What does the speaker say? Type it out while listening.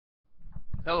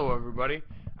Hello everybody.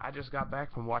 I just got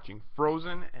back from watching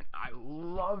Frozen and I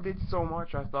loved it so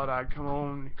much I thought I'd come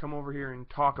over here and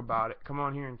talk about it. Come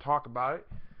on here and talk about it.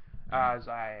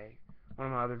 One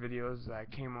of my other videos I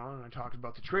came on and I talked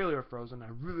about the trailer of Frozen. I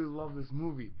really love this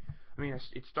movie. I mean,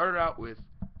 it started out with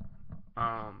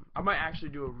I might actually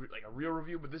do a real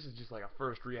review, but this is just like a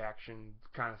first reaction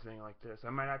kind of thing like this. I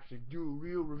might actually do a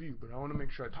real review, but I want to make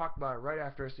sure I talk about it right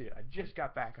after I see it. I just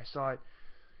got back. I saw it.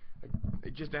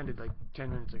 It just ended like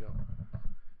 10 minutes ago.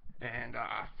 And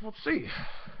let's see.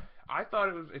 I thought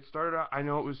it started out. I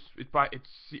know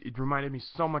it reminded me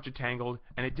so much of Tangled,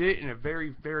 and it did it in a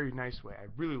very very nice way. I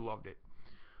really loved it.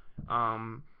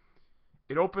 Um,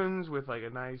 it opens with like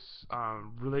a nice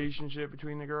relationship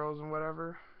between the girls and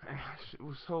whatever, and it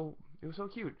was so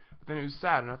cute. But then it was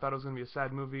sad, and I thought it was gonna be a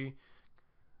sad movie.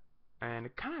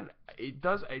 And it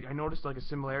does. I noticed like a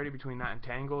similarity between that and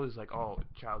Tangled is like, oh,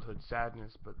 childhood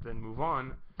sadness, but then move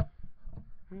on.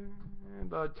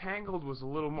 The Tangled was a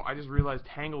little more. I just realized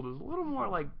Tangled is a little more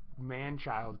like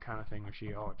man-child kind of thing, where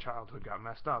childhood got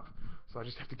messed up, so I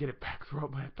just have to get it back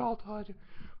throughout my adulthood.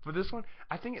 For this one,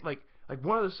 I think it like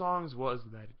one of the songs was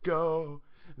 "Let It Go,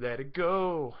 Let It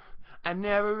Go." I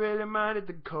never really minded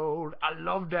the cold. I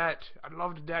loved that. I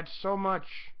loved that so much.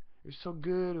 It was so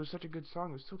good. It was such a good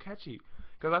song. It was so catchy.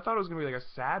 Because I thought it was gonna be like a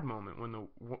sad moment when the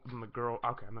girl.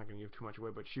 Okay, I'm not gonna give too much away,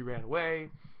 but she ran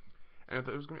away and I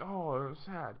thought it was gonna be, oh, it was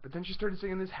sad. But then she started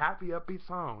singing this happy, upbeat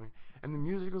song, and the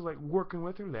music was like working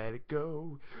with her. Let it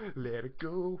go, let it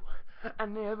go. I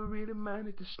never really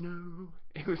minded the snow.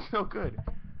 It was so good.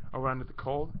 Around the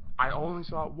cold. I only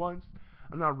saw it once.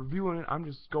 I'm not reviewing it. I'm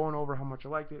just going over how much I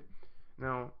liked it.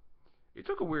 Now, it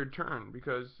took a weird turn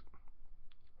because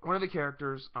one of the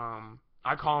characters,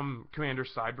 I call him Commander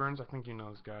Sideburns. I think you know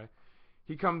this guy.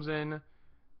 He comes in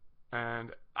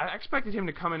and I expected him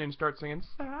to come in and start singing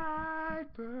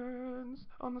 "Sideburns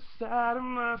on the side of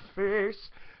my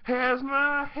face as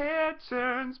my head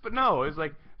turns," but no, it's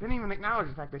like they didn't even acknowledge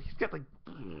the fact that he's got like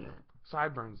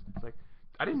sideburns. It's like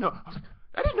I didn't know.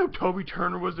 I didn't know Toby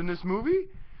Turner was in this movie.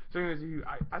 So anyways,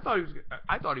 I thought he was.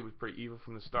 I thought he was pretty evil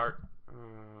from the start.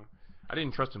 I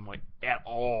didn't trust him like at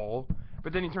all.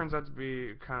 But then he turns out to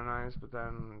be kind of nice. But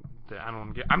then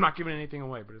I'm not giving anything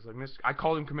away. But it's like I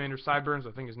called him Commander Sideburns.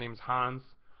 I think his name is Hans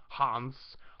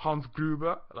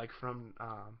Gruber, like from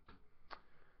why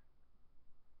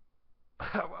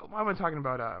am I talking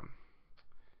about I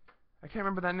can't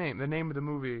remember that name. The name of the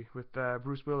movie with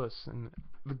Bruce Willis and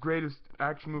the greatest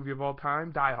action movie of all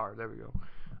time, Die Hard. There we go.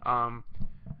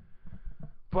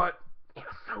 But it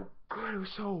was so good. It was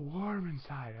so warm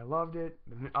inside. I loved it.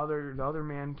 The other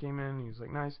man came in. He was like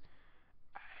nice.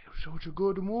 It was such a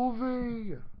good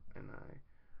movie, and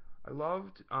I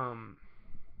loved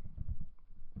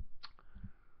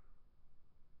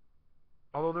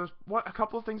although there's a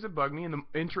couple of things that bugged me in the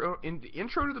intro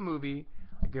to the movie.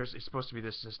 Like it's supposed to be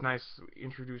this nice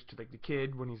introduced to like the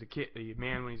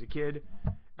man when he's a kid,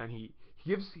 and he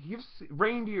gives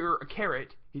reindeer a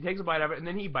carrot. He takes a bite of it and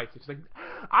then he bites it. It's like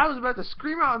I was about to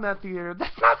scream out in that theater.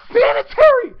 That's not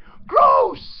sanitary.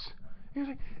 Gross. He was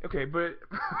like, okay, but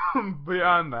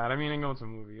beyond that, I mean, I know it's a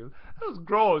movie. That was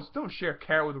gross. Don't share a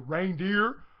carrot with a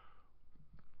reindeer.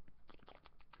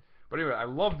 But anyway, I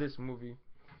love this movie.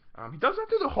 He does that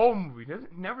through the whole movie.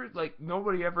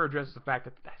 Nobody ever addresses the fact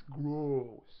that that's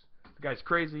gross. The guy's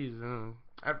crazy.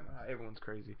 Everyone's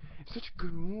crazy. It's such a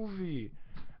good movie,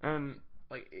 and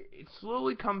like it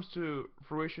slowly comes to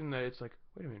fruition that it's like,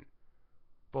 wait a minute,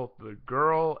 both the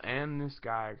girl and this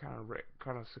guy are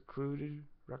kind of secluded,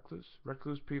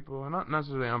 recluse people, and not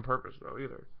necessarily on purpose though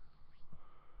either.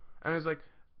 And it's like,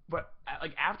 but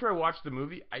like after I watched the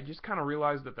movie, I just kind of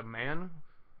realized that the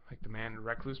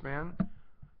recluse man,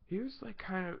 he was like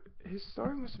his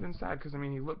story must have been sad because I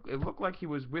mean it looked like he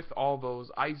was with all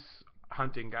those ice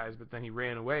hunting guys, but then he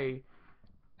ran away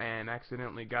and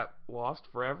accidentally got lost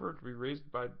forever to be raised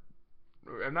by.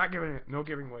 I'm not giving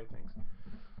away things.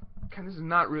 This is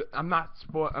not real. I'm not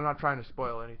trying to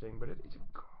spoil anything, but I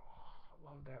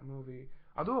love that movie.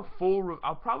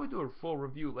 I'll probably do a full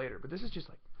review later, but this is just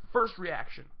like first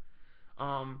reaction.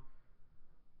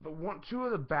 Two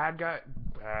of the bad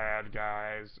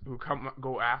guys who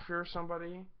go after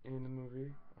somebody in the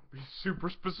movie. I'll be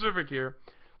super specific here.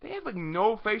 They have like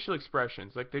no facial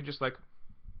expressions. Like they're just like,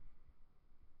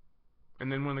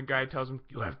 and then when the guy tells them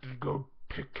you have to go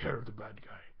take care of the bad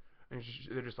guy, and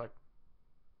they're just like,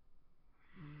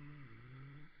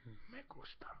 me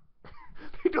gusta.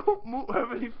 They don't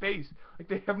have any face. Like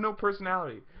they have no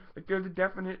personality. Like they're the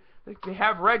definite. Like they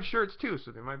have red shirts too,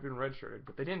 so they might have been red shirted,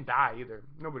 but they didn't die either.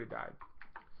 Nobody died.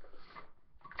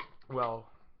 Well,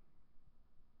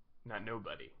 not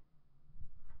nobody.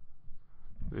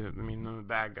 I mean, the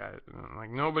bad guy. Like,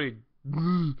 nobody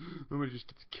just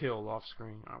gets killed off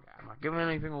screen. Okay, I'm not giving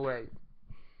anything away.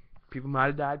 People might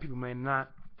have died, people may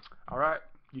not. Alright,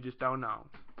 you just don't know.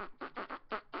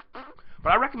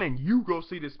 But I recommend you go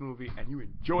see this movie and you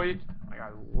enjoy it. Like,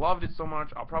 I loved it so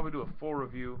much. I'll probably do a full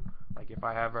review, like, if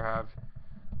I ever have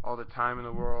all the time in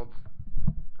the world.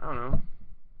 I don't know.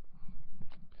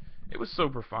 It was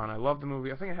super fun. I loved the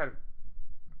movie. I think it had an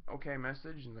okay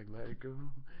message, and like, let it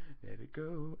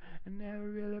go, and never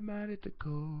really minded the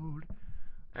cold.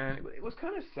 And it was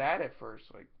kind of sad at first.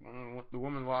 Like, when the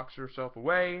woman locks herself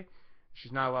away,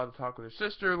 she's not allowed to talk with her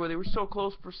sister. Well, they were so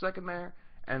close for a second there,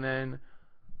 and then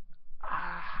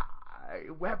I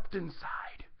wept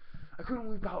inside. I couldn't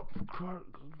weep out.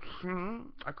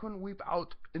 I couldn't weep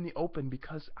out in the open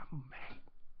because I'm mad.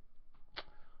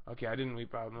 Okay, I didn't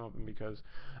weep out in the open because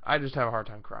I just have a hard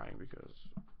time crying because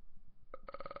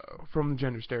from the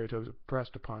gender stereotypes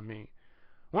pressed upon me.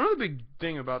 One of the big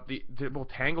thing about the well,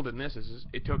 Tangled in this is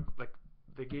it took, like,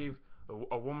 they gave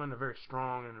a woman a very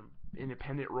strong and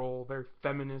independent role, very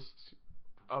feminist,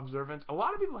 observant. A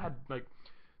lot of people had, like,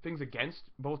 things against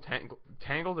both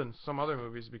Tangled and some other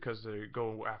movies because they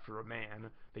go after a man.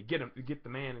 They get the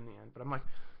man in the end. But I'm like,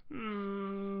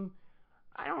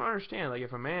 I don't understand. Like,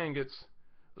 if a man gets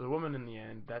the woman in the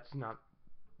end, that's not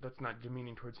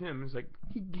demeaning towards him. It's like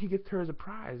he gets her as a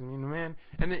prize. I mean, the man,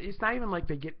 and it's not even like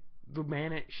they get the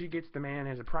man. She gets the man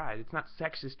as a prize. It's not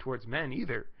sexist towards men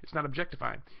either. It's not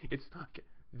objectifying. It's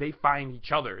they find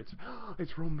each other.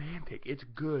 It's romantic. It's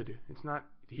good. It's not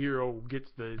the hero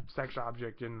gets the sex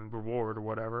object in reward or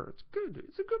whatever. It's good.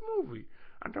 It's a good movie.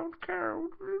 I don't care. I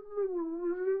don't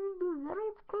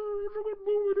care. It's a good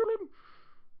movie.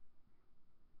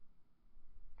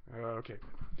 Okay.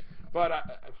 But I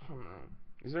don't know.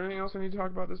 Is there anything else I need to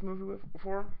talk about this movie with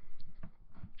before?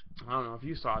 I don't know. If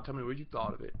you saw it, tell me what you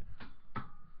thought of it.